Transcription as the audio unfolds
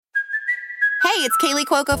Hey, it's Kaylee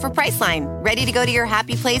Cuoco for Priceline. Ready to go to your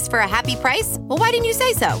happy place for a happy price? Well, why didn't you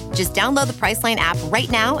say so? Just download the Priceline app right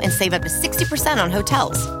now and save up to 60% on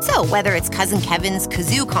hotels. So whether it's Cousin Kevin's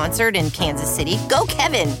Kazoo Concert in Kansas City, go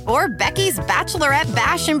Kevin, or Becky's Bachelorette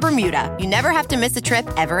Bash in Bermuda, you never have to miss a trip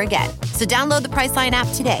ever again. So download the Priceline app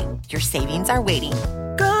today. Your savings are waiting.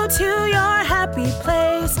 Go to your happy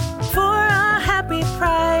place for a happy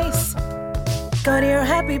price. Go to your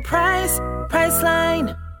happy price,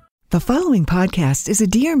 Priceline. The following podcast is a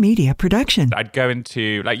Dear Media production. I'd go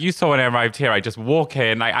into, like, you saw when I arrived here, I just walk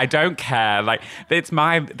in, like, I don't care. Like, that's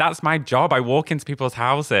my job. I walk into people's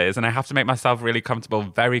houses and I have to make myself really comfortable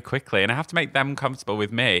very quickly, and I have to make them comfortable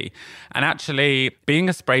with me. And actually, being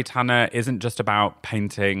a spray tanner isn't just about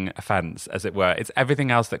painting a fence, as it were. It's everything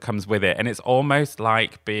else that comes with it. And it's almost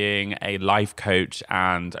like being a life coach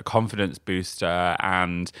and a confidence booster,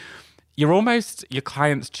 and you're almost your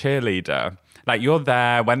client's cheerleader. Like, you're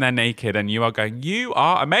there when they're naked and you are going, you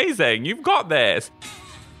are amazing. You've got this.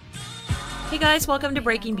 Hey guys, welcome to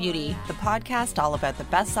Breaking Beauty. The podcast all about the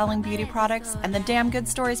best-selling beauty products and the damn good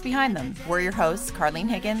stories behind them. We're your hosts, Carlene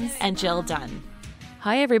Higgins And Jill Dunn.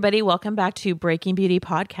 Hi everybody, welcome back to Breaking Beauty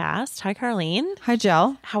Podcast. Hi Carlene. Hi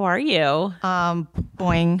Jill. How are you?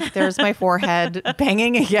 Boing. There's my forehead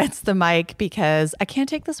banging against the mic because I can't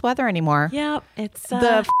take this weather anymore. Yeah, it's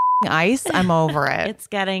the ice. I'm over it. It's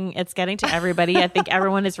getting to everybody. I think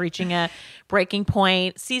everyone is reaching a breaking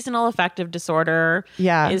point. Seasonal affective disorder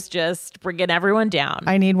is just bringing everyone down.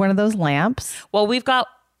 I need one of those lamps. Well, we've got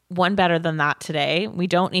one better than that today. We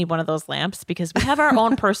don't need one of those lamps because we have our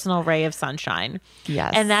own personal ray of sunshine.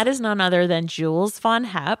 Yes. And that is none other than Jules von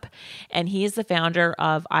Hepp. And he is the founder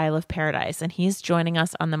of Isle of Paradise. And he's joining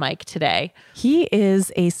us on the mic today. He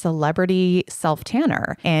is a celebrity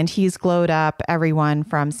self-tanner. And he's glowed up everyone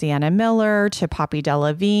from Sienna Miller to Poppy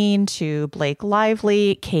Delevingne to Blake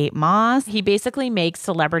Lively, Kate Moss. He basically makes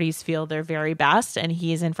celebrities feel their very best. And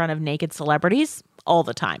he's in front of naked celebrities all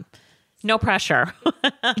the time. No pressure.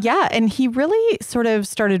 Yeah. And he really sort of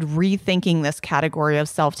started rethinking this category of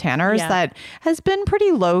self-tanners that has been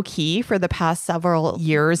pretty low key for the past several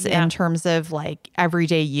years in terms of like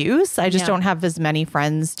everyday use. I just don't have as many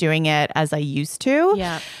friends doing it as I used to.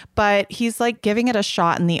 Yeah. But he's like giving it a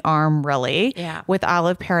shot in the arm, really, with Isle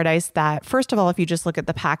of Paradise. That, first of all, if you just look at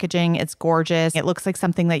the packaging, it's gorgeous. It looks like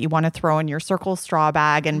something that you want to throw in your Circle straw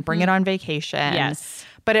bag and bring it on vacation. Yes.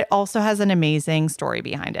 But it also has an amazing story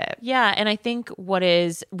behind it. Yeah. And I think what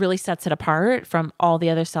is really sets it apart from all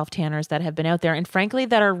the other self-tanners that have been out there, and frankly,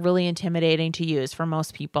 that are really intimidating to use for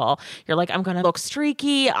most people. You're like, I'm going to look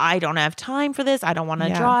streaky. I don't have time for this. I don't want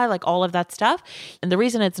to dry, like all of that stuff. And the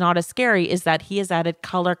reason it's not as scary is that he has added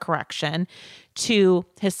color correction to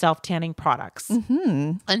his self-tanning products.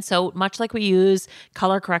 Mm-hmm. And so much like we use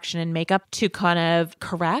color correction in makeup to kind of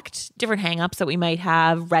correct different hangups that we might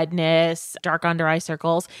have, redness, dark under eye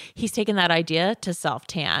circles, he's taken that idea to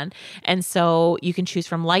self-tan. And so you can choose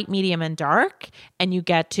from light, medium, and dark, and you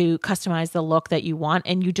get to customize the look that you want.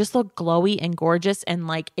 And you just look glowy and gorgeous and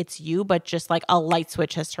like it's you, but just like a light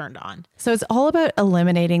switch has turned on. So it's all about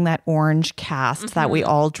eliminating that orange cast that we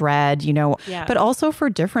all dread, you know, but also for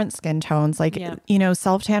different skin tones. Like, you know,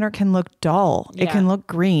 self-tanner can look dull. It can look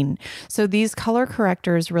green. So these color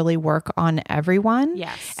correctors really work on everyone.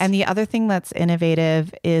 Yes. And the other thing that's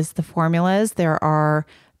innovative is the formulas. There are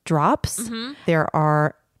drops. There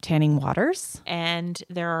are tanning waters. And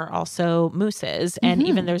there are also mousses. And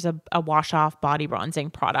even there's a wash-off body bronzing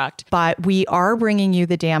product. But we are bringing you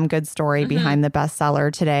the damn good story behind the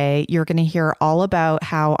bestseller today. You're going to hear all about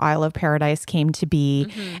how Isle of Paradise came to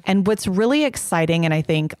be. And what's really exciting, and I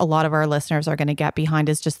think a lot of our listeners are going to get behind,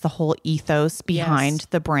 is just the whole ethos behind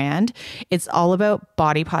the brand. It's all about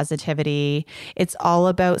body positivity. It's all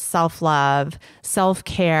about self-love,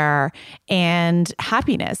 self-care, and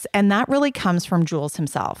happiness. And that really comes from Jules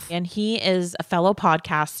himself. And he is a fellow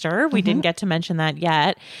podcaster. We didn't get to mention that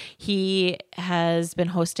yet. He has been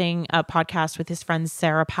hosting a podcast with his friend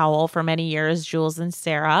Sarah Powell for many years, Jules and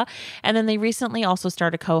Sarah. And then they recently also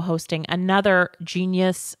started co-hosting another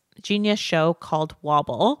genius show called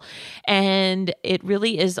Wobble. And it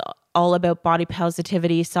really is all about body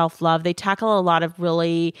positivity, self-love. They tackle a lot of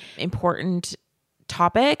really important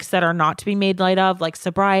topics that are not to be made light of, like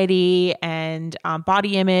sobriety and and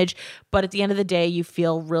body image. But at the end of the day, you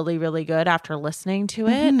feel really, really good after listening to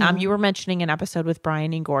it. You were mentioning an episode with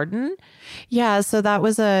Bryony Gordon. Yeah, so that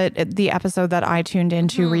was the episode that I tuned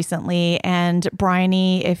into recently. And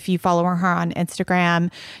Bryony, if you follow her on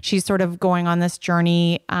Instagram, she's sort of going on this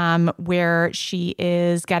journey where she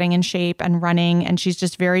is getting in shape and running. And she's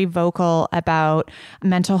just very vocal about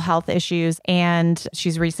mental health issues. And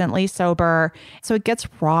she's recently sober. So it gets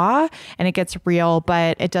raw and it gets real,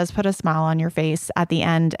 but it does put a smile on your face at the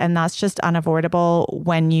end. And that's just unavoidable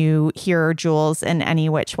when you hear Jules in any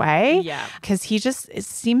which way. Yeah. Because he just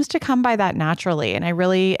seems to come by that naturally. And I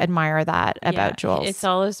really admire that about Jules. It's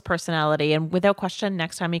all his personality. And without question,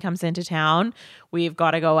 next time he comes into town, we've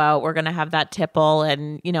got to go out. We're going to have that tipple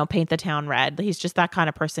and, paint the town red. He's just that kind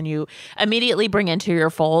of person you immediately bring into your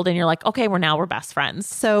fold and you're like, okay, we're best friends.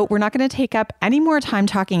 So we're not going to take up any more time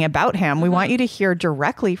talking about him. We want you to hear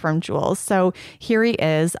directly from Jules. So here he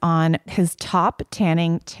is on his top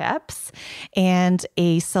tanning tips and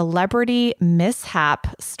a celebrity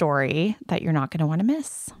mishap story that you're not going to want to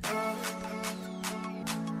miss.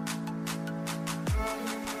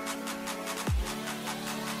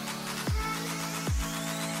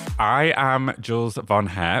 I am Jules Von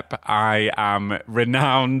Hepp. I am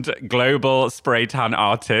renowned global spray tan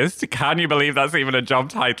artist. Can you believe that's even a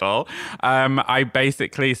job title? I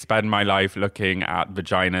basically spend my life looking at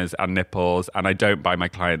vaginas and nipples, and I don't buy my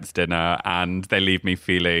clients dinner, and they leave me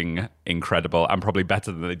feeling incredible and probably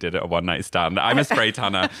better than they did at a one-night stand. I'm a spray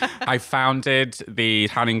tanner. I founded the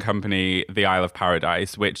tanning company, The Isle of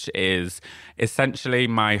Paradise, which is essentially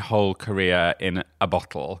my whole career in a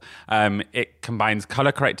bottle. It combines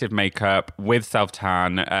color-corrective makeup with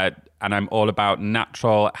self-tan, and I'm all about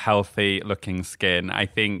natural, healthy-looking skin. I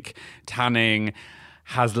think tanning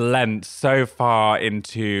has lent so far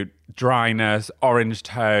into dryness, orange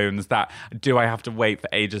tones, that do I have to wait for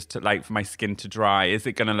ages to for my skin to dry? Is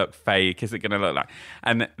it going to look fake? Is it going to look like...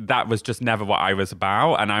 And that was just never what I was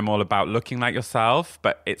about. And I'm all about looking like yourself,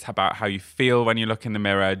 but it's about how you feel when you look in the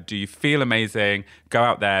mirror. Do you feel amazing? Go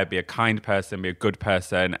out there, be a kind person, be a good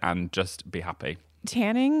person, and just be happy.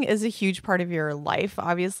 Tanning is a huge part of your life.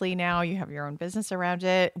 Obviously, now you have your own business around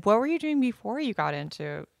it. What were you doing before you got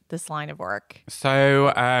into this line of work?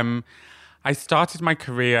 So, I started my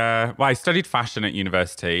career, I studied fashion at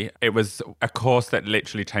university. It was a course that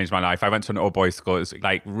literally changed my life. I went to an all-boys school. It was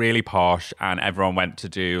really posh, and everyone went to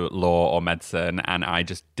do law or medicine, and I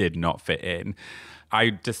just did not fit in. I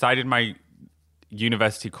decided my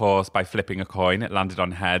university course by flipping a coin. It landed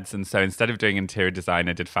on heads. And so instead of doing interior design,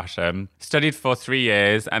 I did fashion. Studied for 3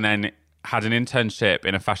 years and then had an internship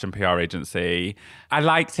in a fashion PR agency. I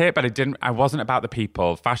liked it, but I wasn't about the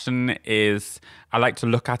people. Fashion is, I like to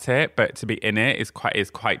look at it, but to be in it is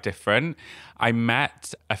quite different. I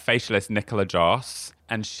met a facialist, Nicola Joss,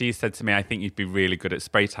 and she said to me, I think you'd be really good at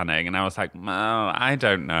spray tanning. And I was like, well, I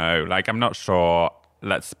don't know. I'm not sure.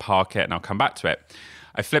 Let's park it and I'll come back to it.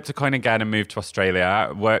 I flipped a coin again and moved to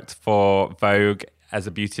Australia, worked for Vogue as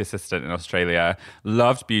a beauty assistant in Australia,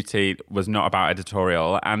 loved beauty, was not about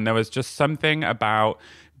editorial. And there was just something about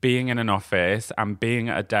being in an office and being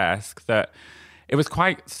at a desk that it was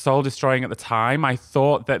quite soul destroying at the time. I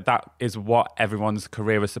thought that is what everyone's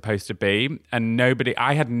career was supposed to be. And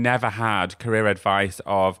I had never had career advice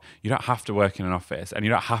of, you don't have to work in an office and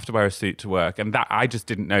you don't have to wear a suit to work. And that I just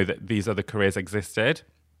didn't know that these other careers existed.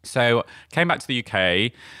 So came back to the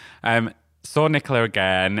UK, saw Nicola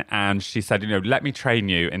again, and she said, let me train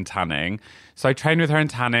you in tanning. So I trained with her in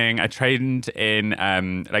tanning. I trained in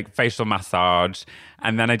facial massage,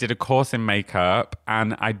 and then I did a course in makeup,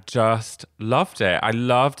 and I just loved it. I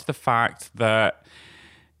loved the fact that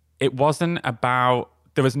it wasn't about,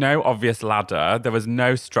 there was no obvious ladder. There was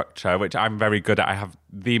no structure, which I'm very good at. I have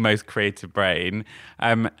the most creative brain.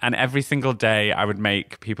 And every single day I would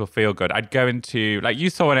make people feel good. I'd go into, you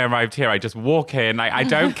saw when I arrived here, I just walk in, I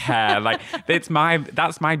don't care. That's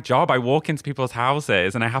my job. I walk into people's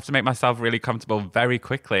houses and I have to make myself really comfortable very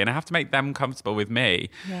quickly. And I have to make them comfortable with me.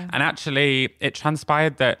 Yeah. And actually it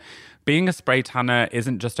transpired that being a spray tanner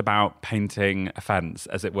isn't just about painting a fence,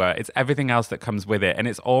 as it were. It's everything else that comes with it. And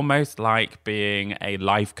it's almost like being a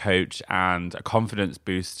life coach and a confidence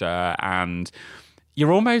booster. And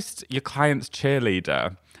you're almost your client's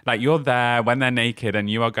cheerleader. You're there when they're naked and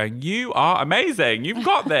you are going, you are amazing. You've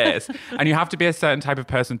got this. And you have to be a certain type of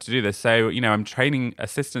person to do this. So, I'm training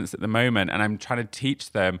assistants at the moment and I'm trying to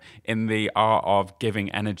teach them in the art of giving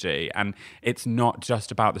energy. And it's not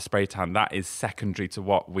just about the spray tan. That is secondary to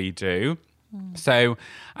what we do. So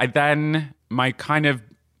my kind of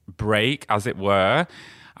break, as it were,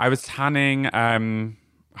 I was tanning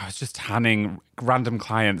I was just tanning random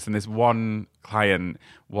clients, and this one client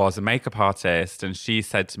was a makeup artist, and she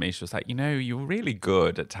said to me, she was like, you're really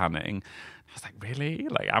good at tanning. I was like, really?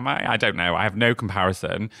 Like, am I? I don't know. I have no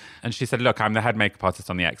comparison. And she said, look, I'm the head makeup artist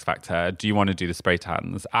on The X Factor. Do you want to do the spray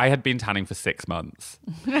tans? I had been tanning for 6 months.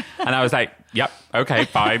 And I was like, yep, okay,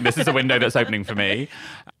 fine. This is a window that's opening for me.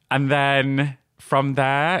 And then from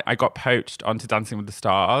there, I got poached onto Dancing with the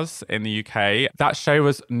Stars in the UK. That show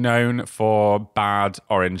was known for bad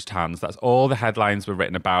orange tans. That's all the headlines were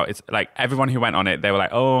written about. It's like everyone who went on it, they were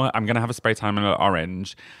like, oh, I'm going to have a spray tan and an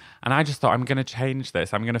orange. And I just thought, I'm going to change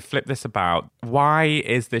this. I'm going to flip this about. Why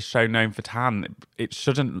is this show known for tan? It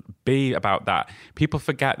shouldn't be about that. People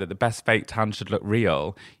forget that the best fake tan should look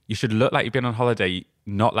real. You should look like you've been on holiday,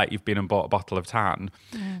 not like you've been and bought a bottle of tan.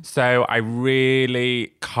 So I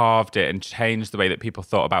really carved it and changed the way that people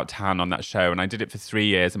thought about tan on that show. And I did it for 3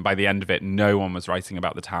 years. And by the end of it, no one was writing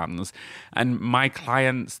about the tans. And my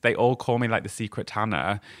clients, they all call me like the secret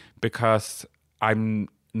tanner because I'm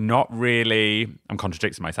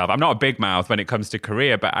contradicting myself. I'm not a big mouth when it comes to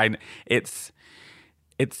career, but it's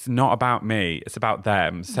not about me. It's about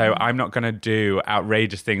them. So I'm not going to do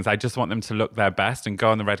outrageous things. I just want them to look their best and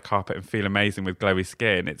go on the red carpet and feel amazing with glowy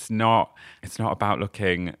skin. It's not about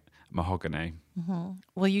looking mahogany.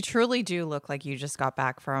 Well, you truly do look like you just got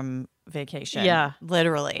back from vacation. Yeah.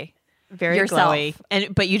 Literally. Very Yourself.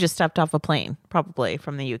 glowy. But you just stepped off a plane, probably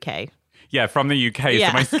from the UK. Yeah, from the UK.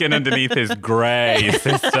 Yeah. So my skin underneath is grey,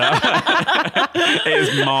 sister. It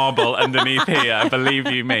is marble underneath here, believe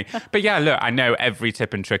you me. But yeah, look, I know every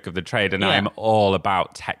tip and trick of the trade, and I'm all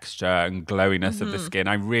about texture and glowiness of the skin.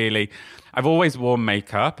 I've always worn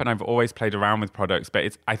makeup and I've always played around with products,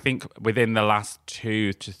 but I think within the last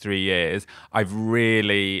 2 to 3 years, I've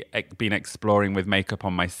really been exploring with makeup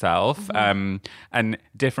on myself and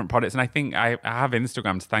different products. And I think I have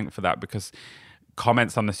Instagram to thank for that, because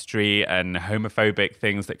comments on the street and homophobic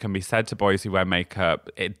things that can be said to boys who wear makeup,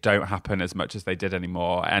 it don't happen as much as they did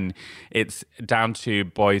anymore. And it's down to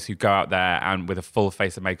boys who go out there and with a full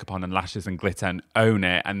face of makeup on and lashes and glitter and own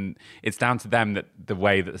it. And it's down to them that the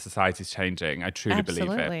way that the society is changing. I truly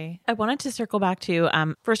believe it. I wanted to circle back to,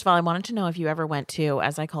 first of all, I wanted to know if you ever went to,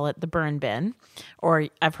 as I call it, the burn bin, or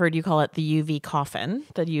I've heard you call it the UV coffin,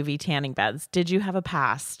 the UV tanning beds. Did you have a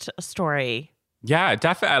past story? Yeah,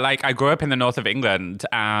 definitely. Like, I grew up in the north of England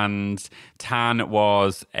and tan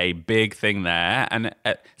was a big thing there. And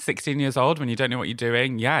at 16 years old, when you don't know what you're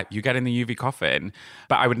doing, you get in the UV coffin.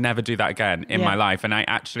 But I would never do that again in my life. And I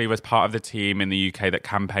actually was part of the team in the UK that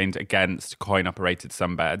campaigned against coin-operated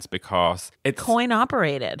sunbeds, because it's...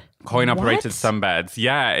 Coin-operated sunbeds.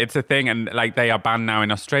 Yeah, it's a thing. And like, they are banned now in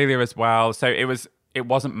Australia as well. So it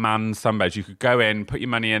wasn't manned sunbeds. You could go in, put your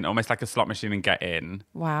money in, almost like a slot machine, and get in.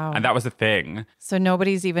 Wow. And that was a thing. So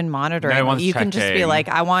nobody's even monitoring. No one's You can just be like,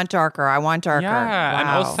 I want darker.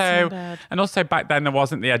 Yeah. Wow. And also back then there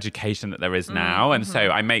wasn't the education that there is now. And so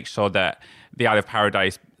I make sure that the Isle of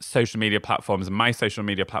Paradise social media platforms and my social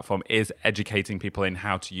media platform is educating people in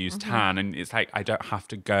how to use tan. And it's like, I don't have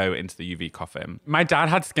to go into the UV coffin. My dad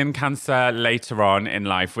had skin cancer later on in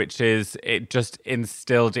life, it just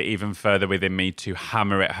instilled it even further within me to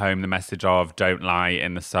hammer it home, the message of don't lie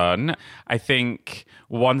in the sun. I think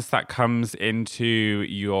once that comes into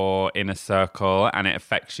your inner circle and it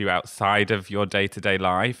affects you outside of your day-to-day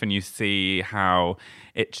life, and you see how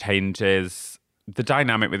it changes the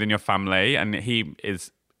dynamic within your family, and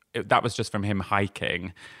that was just from him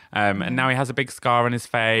hiking. And now he has a big scar on his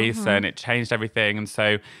face and it changed everything. And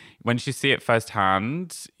so once you see it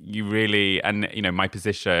firsthand, you really, and my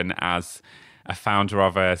position as a founder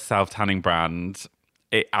of a self-tanning brand,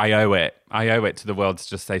 I owe it to the world to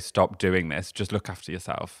just say, stop doing this. Just look after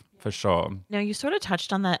yourself, for sure. Now, you sort of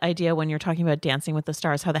touched on that idea when you're talking about Dancing with the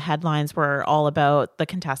Stars, how the headlines were all about the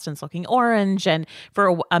contestants looking orange. And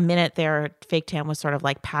for a minute there, fake tan was sort of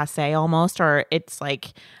like passé almost, or it's like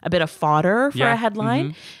a bit of fodder for a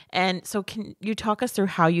headline. And so can you talk us through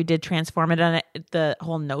how you did transform it and the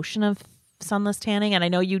whole notion of sunless tanning? And I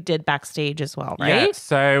know you did backstage as well, right? Yeah,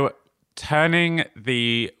 so turning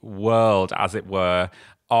the world, as it were,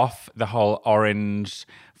 off the whole orange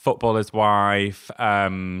footballer's wife,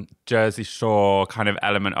 Jersey Shore kind of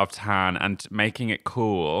element of tan and making it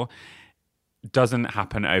cool doesn't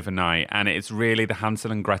happen overnight. And it's really the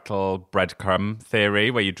Hansel and Gretel breadcrumb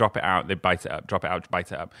theory, where you drop it out, they bite it up, drop it out,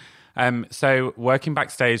 bite it up. So working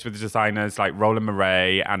backstage with designers like Roland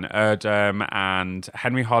Murray and Erdem and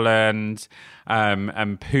Henry Holland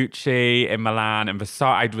and Pucci in Milan and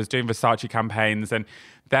Versace. I was doing Versace campaigns, and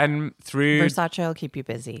then through... Versace will keep you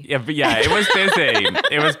busy. Yeah, it was busy.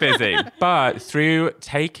 It was busy. But through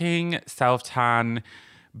taking self-tan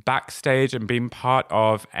backstage and being part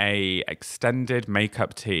of a extended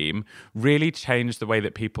makeup team really changed the way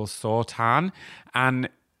that people saw tan. And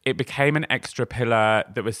it became an extra pillar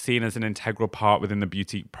that was seen as an integral part within the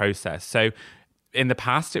beauty process. So in the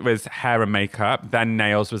past, it was hair and makeup, then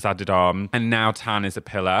nails was added on, and now tan is a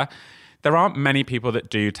pillar. There aren't many people that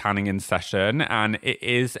do tanning in session, and it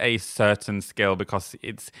is a certain skill because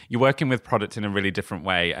you're working with product in a really different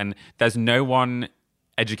way, and there's no one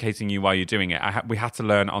educating you while you're doing it. We had to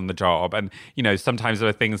learn on the job, and sometimes there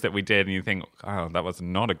are things that we did, and you think, oh, that was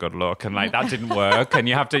not a good look, and like that didn't work, and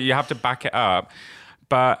you have to back it up.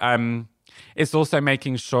 But it's also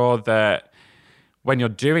making sure that when you're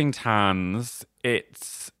doing tans,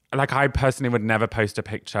 it's like I personally would never post a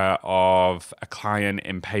picture of a client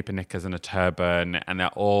in paper knickers and a turban and they're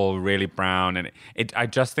all really brown. And I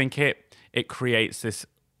just think it creates this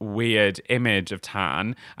weird image of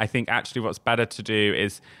tan. I think actually what's better to do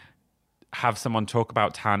is have someone talk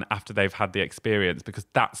about tan after they've had the experience, because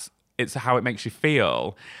it's how it makes you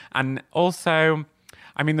feel. And also,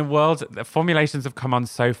 I mean, the formulations have come on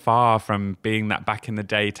so far from being that back in the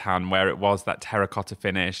day tan where it was that terracotta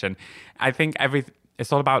finish. And I think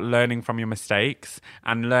it's all about learning from your mistakes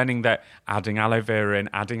and learning that adding aloe vera and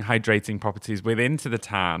adding hydrating properties into the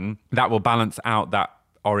tan, that will balance out that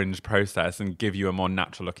orange process and give you a more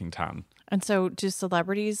natural looking tan. And so do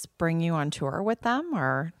celebrities bring you on tour with them,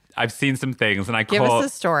 or? I've seen some things and Give us a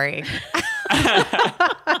story.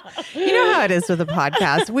 You know how it is with a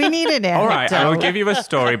podcast. We need an anecdote. All right, I will give you a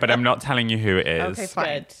story, but I'm not telling you who it is. Okay,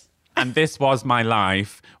 fine. And this was my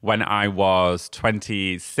life when I was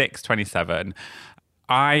 26, 27.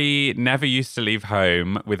 I never used to leave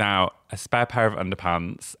home without a spare pair of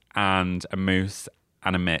underpants and a mousse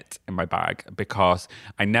and a mitt in my bag, because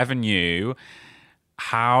I never knew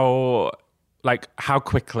how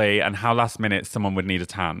quickly and how last minute someone would need a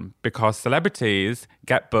tan, because celebrities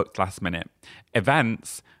get booked last minute.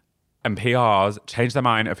 Events and PRs change their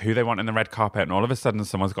mind of who they want in the red carpet, and all of a sudden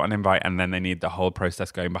someone's got an invite and then they need the whole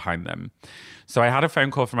process going behind them. So I had a phone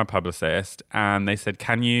call from a publicist and they said,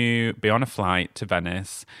 can you be on a flight to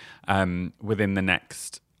Venice within the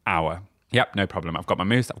next hour? Yep, no problem. I've got my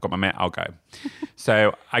mousse, I've got my mitt, I'll go.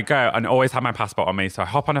 So I go and always have my passport on me. So I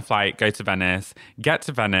hop on a flight, go to Venice, get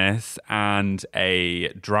to Venice, and a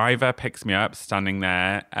driver picks me up standing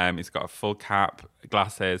there. He's got a full cap,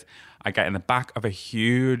 glasses. I get in the back of a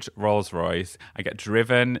huge Rolls Royce. I get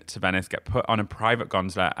driven to Venice, get put on a private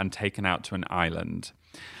gondola and taken out to an island.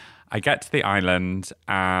 I get to the island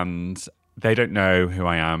and they don't know who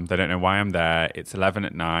I am. They don't know why I'm there. It's 11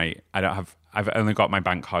 at night. I've only got my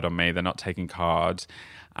bank card on me. They're not taking cards.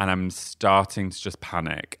 And I'm starting to just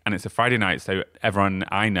panic. And it's a Friday night, so everyone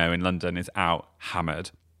I know in London is out hammered.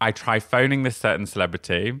 I try phoning this certain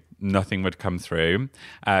celebrity. Nothing would come through.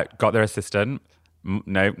 Got their assistant.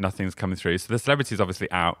 No, nothing's coming through. So the celebrity's obviously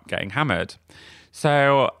out getting hammered.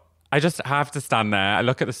 So I just have to stand there. I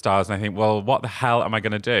look at the stars and I think, well, what the hell am I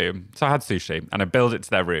going to do? So I had sushi and I billed it to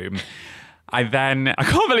their room. I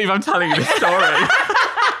can't believe I'm telling you this story.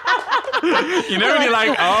 You know, when you're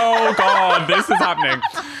like, oh God, this is happening.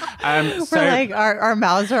 We're like, our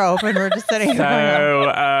mouths are open. We're just sitting here.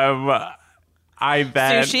 So I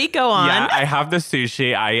then... Sushi, go on. Yeah, I have the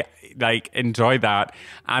sushi. I enjoy that.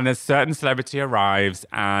 And a certain celebrity arrives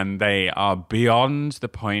and they are beyond the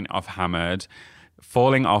point of hammered,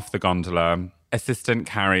 falling off the gondola, assistant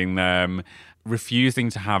carrying them, refusing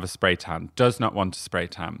to have a spray tan, does not want to spray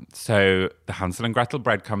tan. So the Hansel and Gretel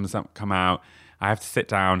bread come out. I have to sit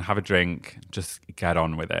down, have a drink, just get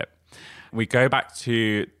on with it. We go back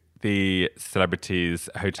to the celebrity's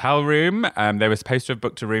hotel room. They were supposed to have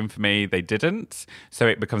booked a room for me. They didn't. So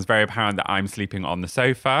it becomes very apparent that I'm sleeping on the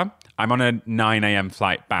sofa. I'm on a 9 a.m.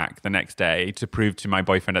 flight back the next day to prove to my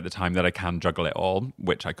boyfriend at the time that I can juggle it all,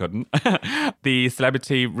 which I couldn't. The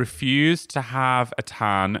celebrity refused to have a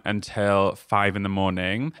tan until 5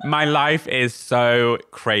 a.m. My life is so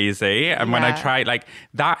crazy. And when I try,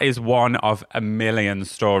 that is one of a million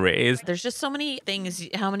stories. There's just so many things,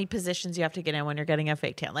 how many positions you have to get in when you're getting a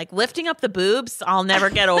fake tan. Like lifting up the boobs, I'll never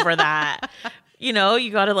get over that. You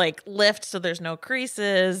got to lift so there's no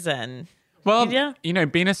creases and... Well, yeah.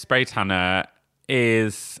 Being a spray tanner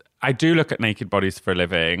I do look at naked bodies for a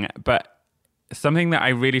living, but something that I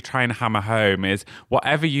really try and hammer home is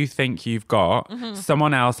whatever you think you've got,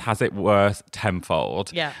 someone else has it worse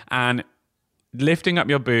tenfold. Yeah. And lifting up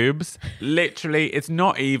your boobs, literally, it's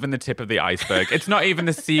not even the tip of the iceberg. It's not even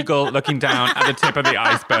the seagull looking down at the tip of the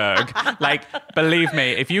iceberg. Believe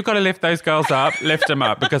me, if you've got to lift those girls up, lift them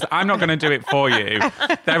up, because I'm not going to do it for you.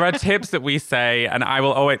 There are tips that we say, and I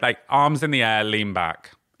will always, arms in the air, lean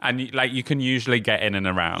back. And like you can usually get in and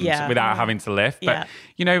around Yeah. without having to lift. But, Yeah.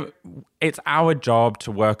 you know, it's our job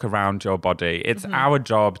to work around your body. It's our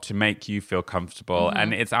job to make you feel comfortable.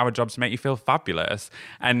 And it's our job to make you feel fabulous.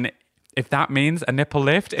 And if that means a nipple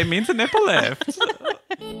lift, it means a nipple lift.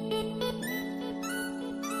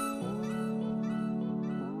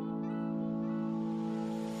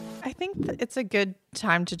 I think that it's a good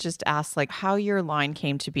time to just ask like how your line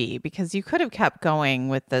came to be, because you could have kept going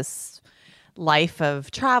with this life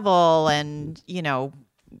of travel and, you know,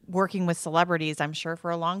 working with celebrities, I'm sure,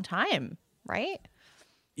 for a long time, right?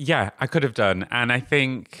 Yeah, I could have done. And I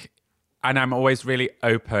think, and I'm always really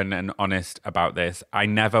open and honest about this, I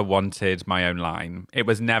never wanted my own line. It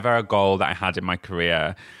was never a goal that I had in my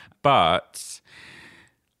career. But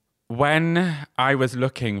when I was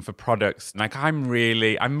looking for products, like I'm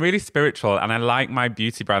really spiritual, and I like my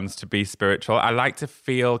beauty brands to be spiritual. I like to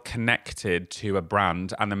feel connected to a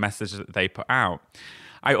brand and the message that they put out.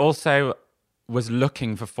 I also was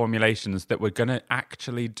looking for formulations that were going to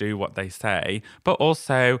actually do what they say, but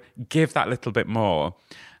also give that little bit more.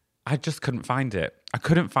 I just couldn't find it. I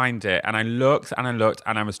couldn't find it. And I looked and I looked,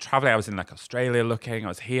 and I was traveling. I was in like Australia looking. I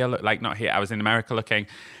was here, like not here. I was in America looking.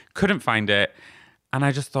 Couldn't find it. And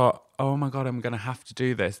I just thought, oh my God, I'm going to have to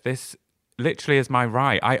do this. This literally is my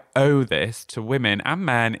right. I owe this to women and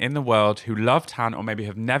men in the world who love tan or maybe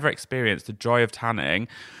have never experienced the joy of tanning.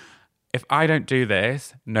 If I don't do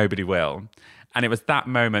this, nobody will. And it was that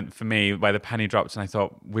moment for me where the penny dropped, and I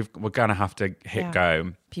thought, we're going to have to hit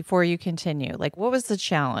go. Before you continue, like what was the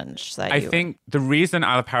challenge that I think the reason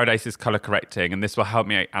Isle of Paradise is color correcting, and this will help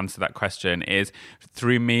me answer that question, is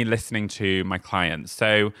through me listening to my clients.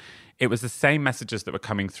 So it was the same messages that were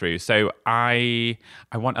coming through. So I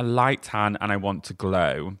want a light tan and I want to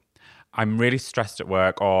glow. I'm really stressed at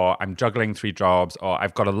work, or I'm juggling 3 jobs, or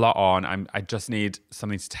I've got a lot on. I just need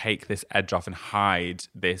something to take this edge off and hide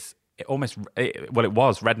this it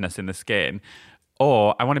was redness in the skin.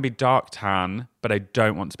 Or I want to be dark tan, but I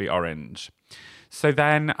don't want to be orange. So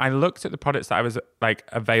then I looked at the products that I was like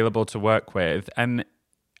available to work with, and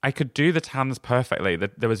I could do the tans perfectly.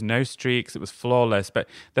 There was no streaks. It was flawless. But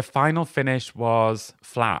the final finish was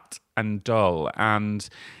flat and dull and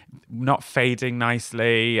not fading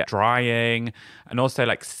nicely, drying, and also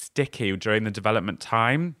like sticky during the development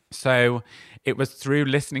time. So it was through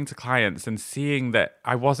listening to clients and seeing that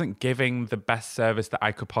I wasn't giving the best service that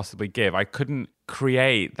I could possibly give. I couldn't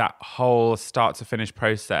create that whole start to finish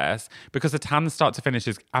process, because the tan start to finish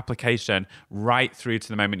is application right through to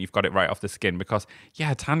the moment you've got it right off the skin. Because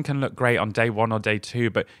yeah, tan can look great on day 1 or day 2,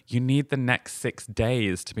 but you need the next 6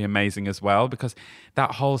 days to be amazing as well, because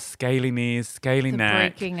that whole scaly knees, scaly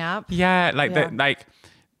neck, breaking up. Yeah,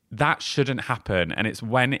 that shouldn't happen. And it's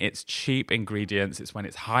when it's cheap ingredients, it's when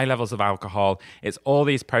it's high levels of alcohol, it's all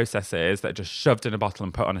these processes that are just shoved in a bottle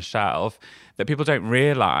and put on a shelf that people don't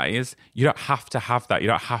realize. You don't have to have that. You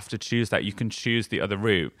don't have to choose that. You can choose the other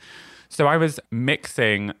route. So I was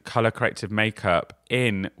mixing color corrective makeup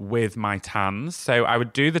in with my tans. So I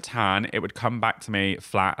would do the tan, it would come back to me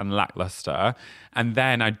flat and lackluster. And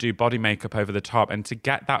then I'd do body makeup over the top. And to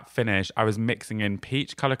get that finish, I was mixing in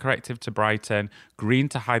peach color corrective to brighten, green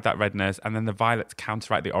to hide that redness, and then the violet to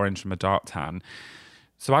counteract the orange from a dark tan.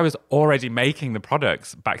 So I was already making the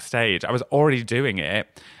products backstage. I was already doing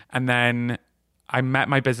it. And then I met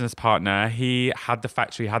my business partner. He had the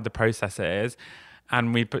factory, had the processes.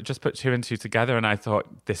 And we just put 2 and 2 together, and I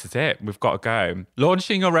thought, this is it. We've got to go.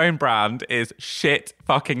 Launching your own brand is shit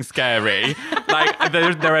fucking scary. Like,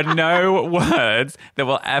 there are no words that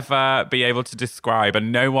will ever be able to describe,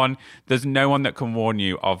 and there's no one that can warn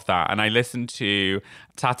you of that. And I listened to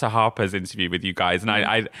Tata Harper's interview with you guys, and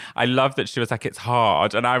I love that she was like, it's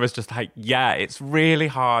hard. And I was just like, yeah, it's really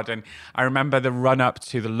hard. And I remember the run up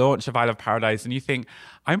to the launch of Isle of Paradise, and you think,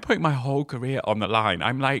 I'm putting my whole career on the line.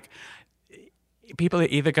 I'm like, people are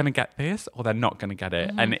either going to get this or they're not going to get it.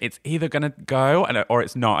 Mm-hmm. And it's either going to go or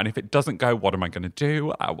it's not. And if it doesn't go, what am I going to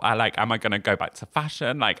do? Am I going to go back to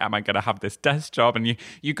fashion? Like, am I going to have this desk job? And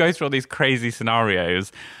you go through all these crazy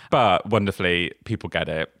scenarios, but wonderfully, people get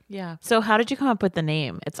it. Yeah. So how did you come up with the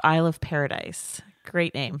name? It's Isle of Paradise.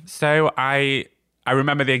 Great name. So I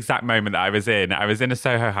remember the exact moment that I was in. I was in a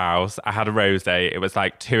Soho house. I had a rosé. It was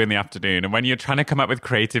like 2 p.m. And when you're trying to come up with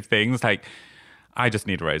creative things, like, I just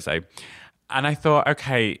need a rosé. And I thought,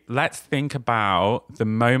 okay, let's think about the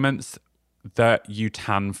moments that you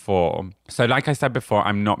tan for. So like I said before,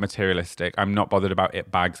 I'm not materialistic. I'm not bothered about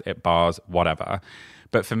it bags, it bars, whatever.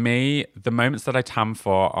 But for me, the moments that I tan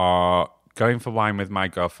for are going for wine with my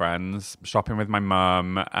girlfriends, shopping with my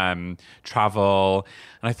mum, travel.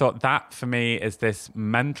 And I thought that for me is this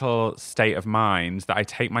mental state of mind that I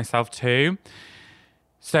take myself to.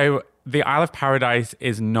 So the Isle of Paradise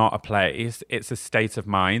is not a place. It's a state of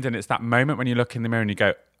mind. And it's that moment when you look in the mirror and you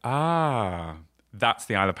go, that's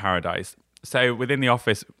the Isle of Paradise. So within the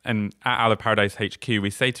office and at Isle of Paradise HQ, we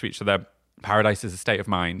say to each other, paradise is a state of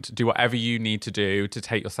mind. Do whatever you need to do to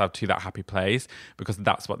take yourself to that happy place, because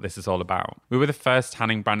that's what this is all about. We were the first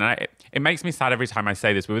tanning brand, and it makes me sad every time I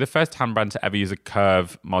say this. We were the first tan brand to ever use a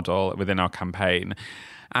curve model within our campaign.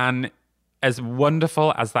 And as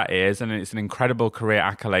wonderful as that is, and it's an incredible career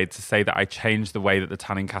accolade to say that I changed the way that the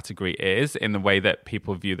tanning category is in the way that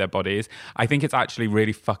people view their bodies, I think it's actually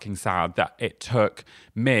really fucking sad that it took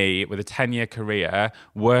me with a 10-year career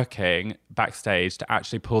working backstage to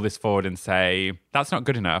actually pull this forward and say, that's not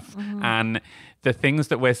good enough. And the things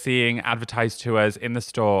that we're seeing advertised to us in the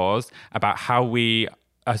stores about how we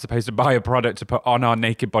are supposed to buy a product to put on our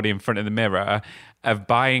naked body in front of the mirror, of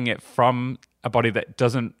buying it from a body that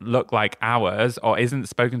doesn't look like ours or isn't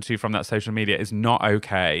spoken to from that social media is not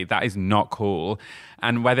okay. That is not cool.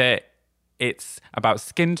 And whether it's about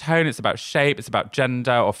skin tone, it's about shape, it's about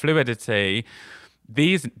gender or fluidity,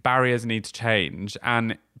 these barriers need to change.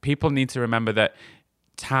 And people need to remember that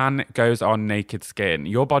tan goes on naked skin.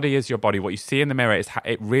 Your body is your body. What you see in the mirror,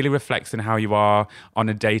 it really reflects in how you are on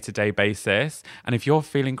a day-to-day basis. And if you're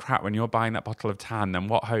feeling crap when you're buying that bottle of tan, then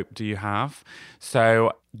what hope do you have?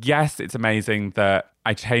 So yes, it's amazing that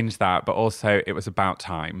I changed that, but also it was about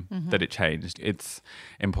time that it changed. It's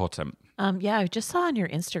important. Yeah, I just saw on your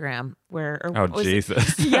Instagram where...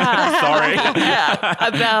 Jesus. Yeah. Sorry. Yeah,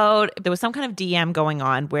 about, there was some kind of DM going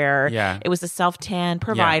on where it was a self-tan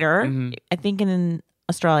provider, I think in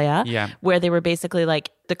Australia, where they were basically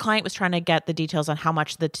like, the client was trying to get the details on how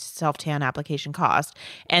much the self-tan application cost.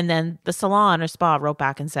 And then the salon or spa wrote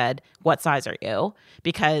back and said, what size are you?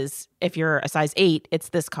 Because if you're a size 8, it's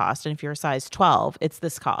this cost. And if you're a size 12, it's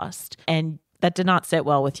this cost. And that did not sit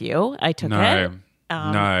well with you. I took it.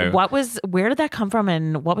 No. Where did that come from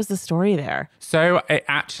and what was the story there? So it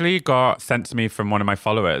actually got sent to me from one of my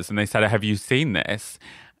followers and they said, have you seen this?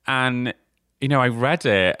 And, you know, I read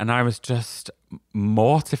it and I was just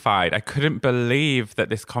mortified. I couldn't believe that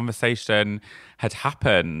this conversation had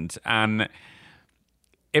happened. And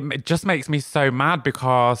it just makes me so mad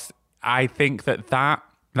because I think that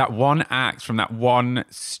one act from that one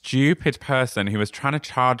stupid person who was trying to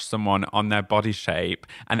charge someone on their body shape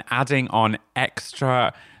and adding on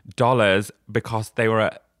extra dollars because they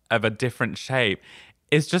were of a different shape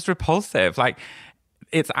is just repulsive. Like,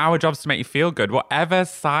 it's our jobs to make you feel good, whatever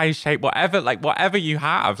size, shape, whatever you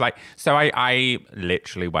have. Like, so I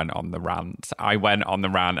literally went on the rant. I went on the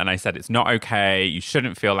rant and I said, it's not okay. You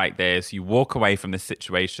shouldn't feel like this. You walk away from this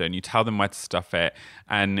situation. You tell them where to stuff it.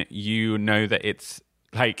 And you know that it's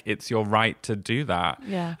your right to do that.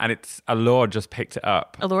 Yeah. And Allure just picked it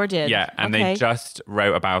up. Allure did. Yeah. And they just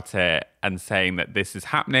wrote about it and saying that this is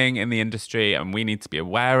happening in the industry and we need to be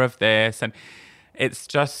aware of this. And it's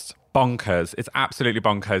just bonkers. It's absolutely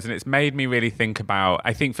bonkers. And it's made me really think about,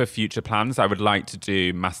 I think for future plans, I would like to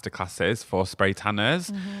do masterclasses for spray tanners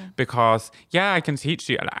because, I can teach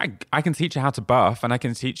you, I can teach you how to buff and I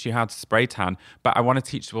can teach you how to spray tan, but I want to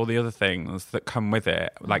teach you all the other things that come with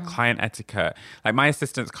it, like client etiquette. Like, my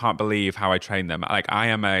assistants can't believe how I train them. Like, I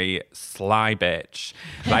am a sly bitch.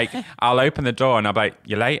 Like, I'll open the door and I'll be like,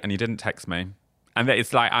 you're late and you didn't text me. And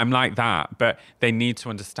it's like, I'm like that, but they need to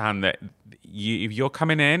understand that if you're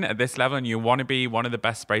coming in at this level and you want to be one of the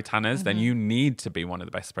best spray tanners, then you need to be one of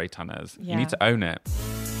the best spray tanners. You need to own it.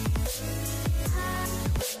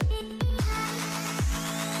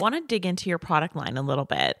 Want to dig into your product line a little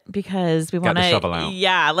bit because we want to get the shovel out.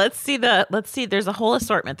 Yeah, let's see. There's a whole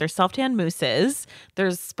assortment. There's self-tan mousses,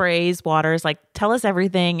 there's sprays, waters. Like, tell us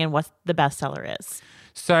everything and what the best seller is.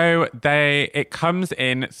 So it comes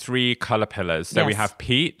in 3 color pillars. So we have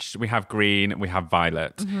peach, we have green, we have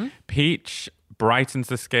violet. Peach brightens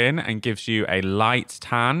the skin and gives you a light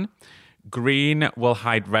tan. Green will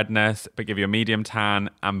hide redness but give you a medium tan.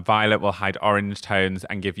 And violet will hide orange tones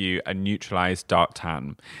and give you a neutralized dark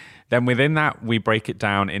tan. Then within that, we break it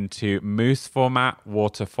down into mousse format,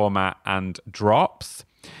 water format, and drops.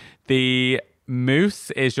 The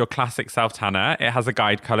mousse is your classic self-tanner. It has a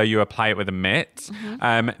guide color. You apply it with a mitt.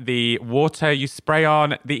 The water you spray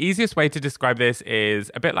on. The easiest way to describe this is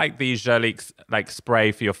a bit like the Jurlique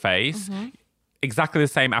spray for your face. Exactly the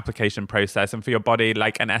same application process. And for your body,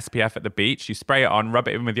 like an SPF at the beach, you spray it on, rub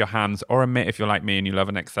it in with your hands, or a mitt if you're like me and you love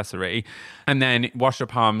an accessory. And then wash your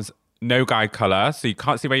palms. No guide color, so you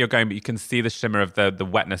can't see where you're going, but you can see the shimmer of the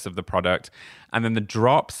wetness of the product. And then the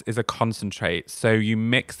drops is a concentrate. So you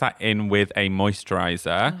mix that in with a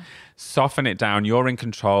moisturizer. soften it down. You're in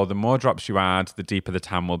control. The more drops you add, the deeper the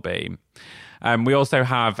tan will be. We also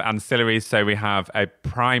have ancillaries. So we have a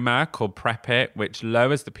primer called Prep It, which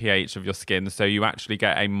lowers the pH of your skin. So you actually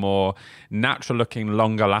get a more natural looking,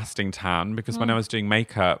 longer lasting tan. Because when I was doing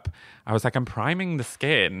makeup, I was like, I'm priming the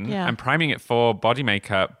skin. Yeah. I'm priming it for body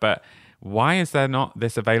makeup. But why is there not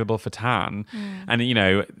this available for tan? And, you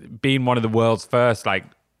know, being one of the world's first, like,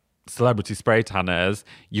 celebrity spray tanners,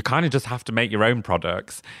 you kind of just have to make your own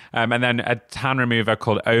products. And then a tan remover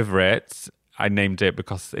called Over It. I named it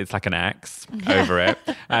because it's like an X over it,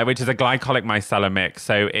 which is a glycolic micellar mix.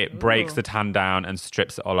 So it breaks the tan down and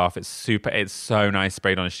strips it all off. It's so nice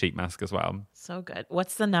sprayed on a sheet mask as well. So good.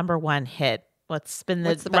 What's the number one hit? What's been the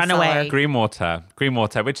What's the runaway? bestseller? Green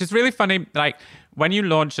water, which is really funny. Like when you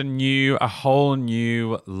launch a whole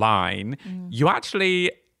new line, you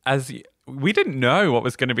actually, we didn't know what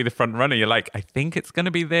was going to be the front runner. You're like, I think it's going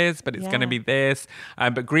to be this, but it's going to be this.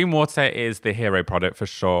 But green water is the hero product for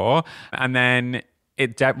sure. And then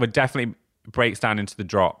it definitely breaks down into the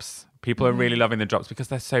drops. People are really loving the drops because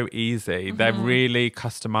they're so easy. They're really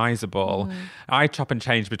customizable. I chop and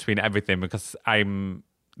change between everything because I'm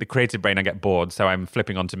the creative brain. I get bored, so I'm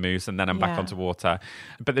flipping onto mousse and then I'm back onto water.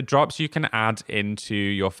 But the drops you can add into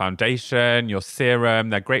your foundation, your serum.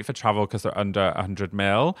 They're great for travel because they're under 100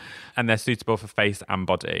 ml and they're suitable for face and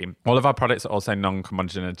body. All of our products are also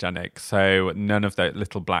non-comedogenic, so none of the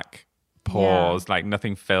little black pores, like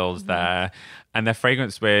nothing fills there. And they're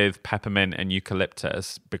fragranced with peppermint and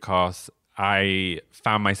eucalyptus because I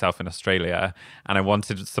found myself in Australia and I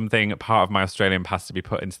wanted something, part of my Australian past, to be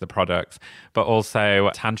put into the products, but also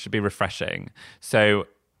tan should be refreshing. So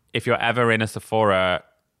if you're ever in a Sephora,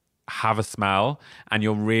 have a smell and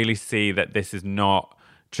you'll really see that this is not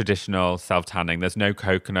traditional self-tanning. There's no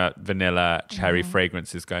coconut, vanilla, cherry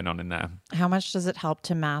fragrances going on in there. How much does it help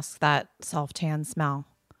to mask that self-tan smell?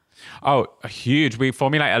 Oh, huge. We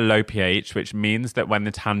formulate a low pH, which means that when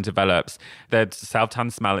the tan develops, the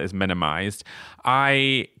self-tan smell is minimized.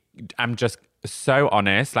 I am just so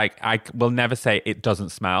honest. Like, I will never say it doesn't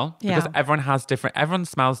smell because everyone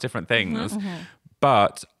smells different things.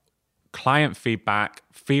 But client feedback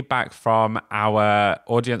from our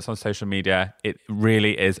audience on social media, it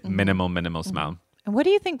really is minimal smell. And what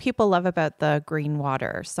do you think people love about the green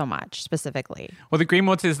water so much specifically? Well, the green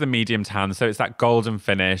water is the medium tan, so it's that golden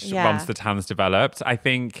finish once the tan's developed. I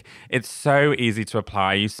think it's so easy to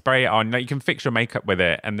apply. You spray it on, like you can fix your makeup with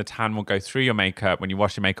it, and the tan will go through your makeup. When you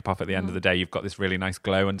wash your makeup off at the end of the day, you've got this really nice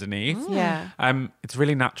glow underneath. It's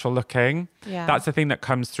really natural looking. That's the thing that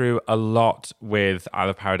comes through a lot with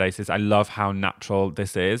Isle of Paradise is I love how natural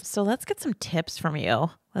this is. So let's get some tips from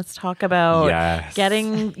you. Let's talk about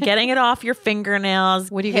getting it off your fingernails.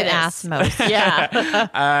 What do you get asked most?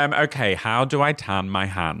 Okay, how do I tan my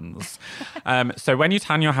hands? So when you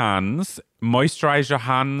tan your hands, moisturize your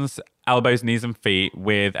hands, elbows, knees and feet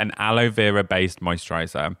with an aloe vera based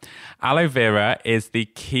moisturizer. Aloe vera is the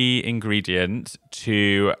key ingredient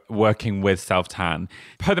to working with self-tan.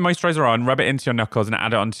 Put the moisturizer on, rub it into your knuckles and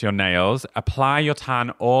add it onto your nails. Apply your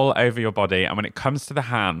tan all over your body. And when it comes to the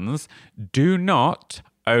hands, do not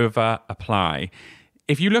over apply.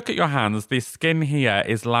 If you look at your hands, the skin here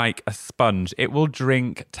is like a sponge. It will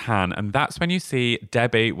drink tan. And that's when you see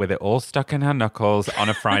Debbie with it all stuck in her knuckles on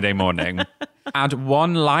a Friday morning. Add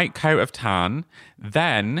one light coat of tan,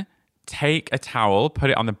 then take a towel,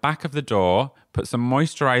 put it on the back of the door, put some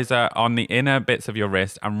moisturizer on the inner bits of your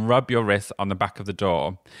wrist and rub your wrists on the back of the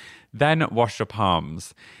door. Then wash your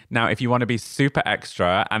palms. Now, if you want to be super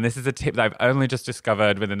extra, and this is a tip that I've only just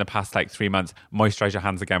discovered within the past 3 months, moisturize your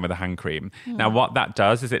hands again with a hand cream. Now, what that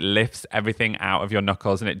does is it lifts everything out of your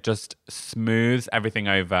knuckles and it just smooths everything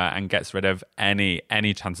over and gets rid of any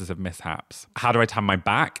chances of mishaps. How do I tan my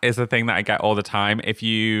back is the thing that I get all the time. If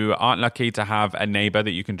you aren't lucky to have a neighbor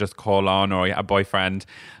that you can just call on or a boyfriend,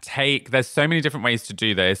 there's so many different ways to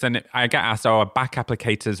do this. And I get asked, a back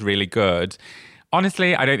applicator is really good.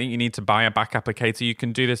 Honestly, I don't think you need to buy a back applicator. You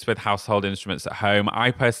can do this with household instruments at home.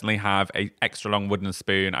 I personally have an extra long wooden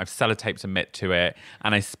spoon. I've sellotaped a mitt to it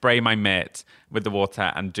and I spray my mitt with the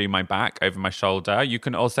water and do my back over my shoulder. You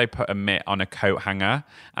can also put a mitt on a coat hanger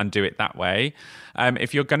and do it that way.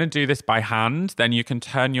 If you're going to do this by hand, then you can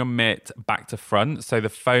turn your mitt back to front so the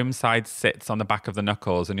foam side sits on the back of the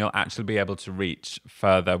knuckles and you'll actually be able to reach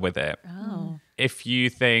further with it. Oh. If you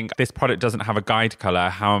think this product doesn't have a guide color,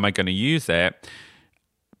 how am I going to use it?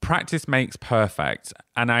 Practice makes perfect.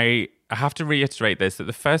 And I I have to reiterate this, that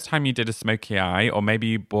the first time you did a smoky eye, or maybe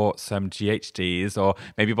you bought some GHDs, or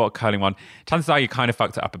maybe you bought a curling one, chances are you kind of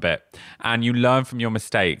fucked it up a bit. And you learn from your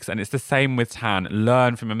mistakes. And it's the same with tan.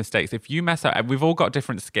 Learn from your mistakes. If you mess up, we've all got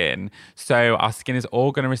different skin. So our skin is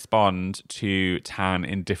all going to respond to tan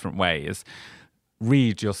in different ways.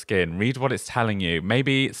 Read your skin, read what it's telling you.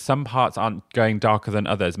 Maybe some parts aren't going darker than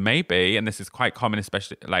others. Maybe, and this is quite common,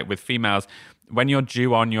 especially like with females, when you're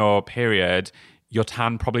due on your period, your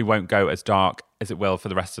tan probably won't go as dark as it will for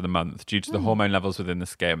the rest of the month due to the hormone levels within the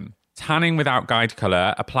skin. Tanning without guide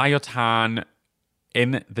color, apply your tan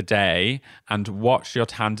in the day and watch your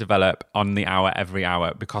tan develop on the hour every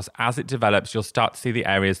hour, because as it develops, you'll start to see the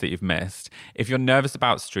areas that you've missed. If you're nervous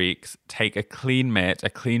about streaks, take a clean mitt, a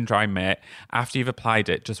clean dry mitt. After you've applied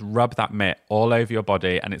it, just rub that mitt all over your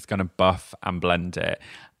body and it's going to buff and blend it.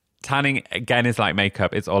 Tanning, again, is like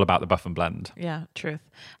makeup. It's all about the buff and blend. Yeah, truth.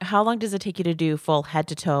 How long does it take you to do full head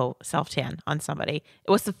to toe self-tan on somebody?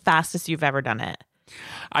 What's the fastest you've ever done it?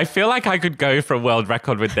 I feel like I could go for a world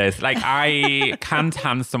record with this. Like, I can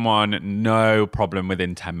tan someone, no problem,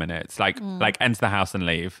 within 10 minutes. Like enter the house and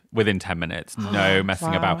leave within 10 minutes. No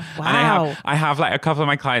messing about. Wow. And I have like a couple of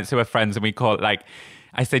my clients who are friends, and we call it like,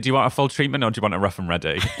 I say, do you want a full treatment or do you want a rough and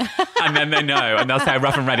ready? And then they know, and they'll say,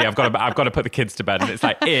 rough and ready, I've got to put the kids to bed. And it's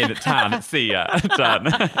like, in, tan, see ya,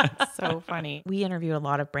 done. So funny. We interview a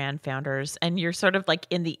lot of brand founders, and you're sort of like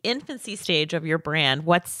in the infancy stage of your brand.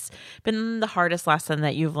 What's been the hardest lesson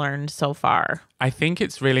that you've learned so far? I think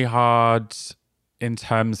it's really hard in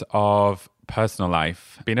terms of personal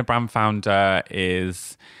life. Being a brand founder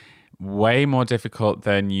is way more difficult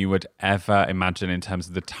than you would ever imagine in terms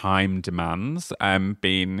of the time demands.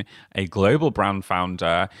 Being a global brand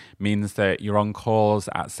founder means that you're on calls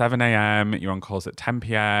at 7 a.m., you're on calls at 10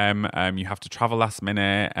 p.m., you have to travel last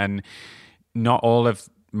minute, and not all of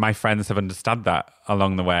my friends have understood that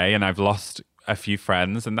along the way, and I've lost a few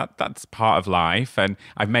friends, and that's part of life, and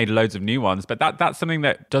I've made loads of new ones, but that's something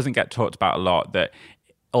that doesn't get talked about a lot, that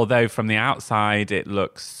although from the outside it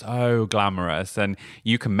looks so glamorous, and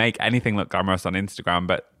you can make anything look glamorous on Instagram,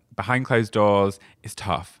 but behind closed doors is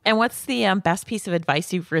tough. And what's the best piece of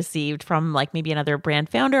advice you've received from like maybe another brand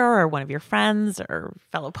founder or one of your friends or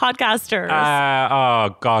fellow podcasters?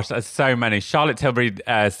 Oh gosh, there's so many. Charlotte Tilbury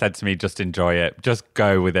said to me, just enjoy it. Just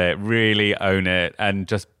go with it. Really own it, and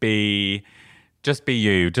just be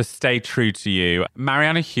you. Just stay true to you.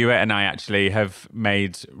 Mariana Hewitt and I actually have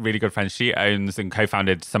made really good friends. She owns and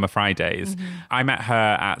co-founded Summer Fridays. Mm-hmm. I met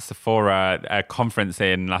her at Sephora, a conference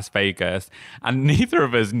in Las Vegas, and neither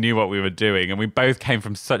of us knew what we were doing. And we both came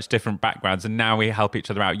from such different backgrounds, and now we help each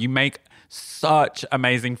other out. You make such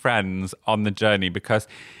amazing friends on the journey, because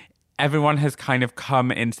everyone has kind of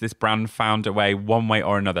come into this brand founder way, one way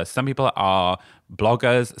or another. Some people are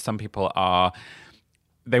bloggers. Some people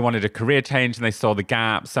they wanted a career change and they saw the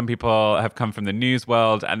gap. Some people have come from the news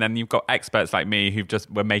world. And then you've got experts like me who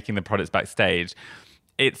just were making the products backstage.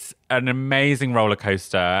 It's an amazing roller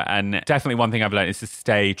coaster. And definitely one thing I've learned is to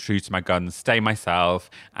stay true to my guns, stay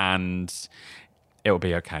myself, and it will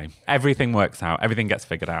be okay. Everything works out. Everything gets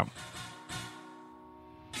figured out.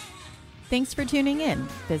 Thanks for tuning in.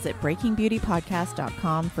 Visit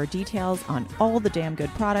breakingbeautypodcast.com for details on all the damn good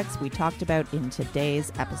products we talked about in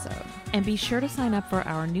today's episode. And be sure to sign up for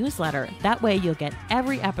our newsletter. That way you'll get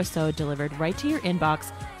every episode delivered right to your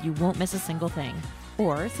inbox. You won't miss a single thing.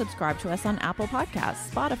 Or subscribe to us on Apple Podcasts,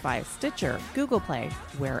 Spotify, Stitcher, Google Play,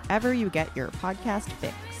 wherever you get your podcast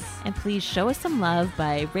fix. And please show us some love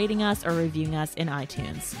by rating us or reviewing us in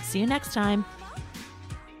iTunes. See you next time.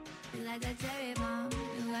 Like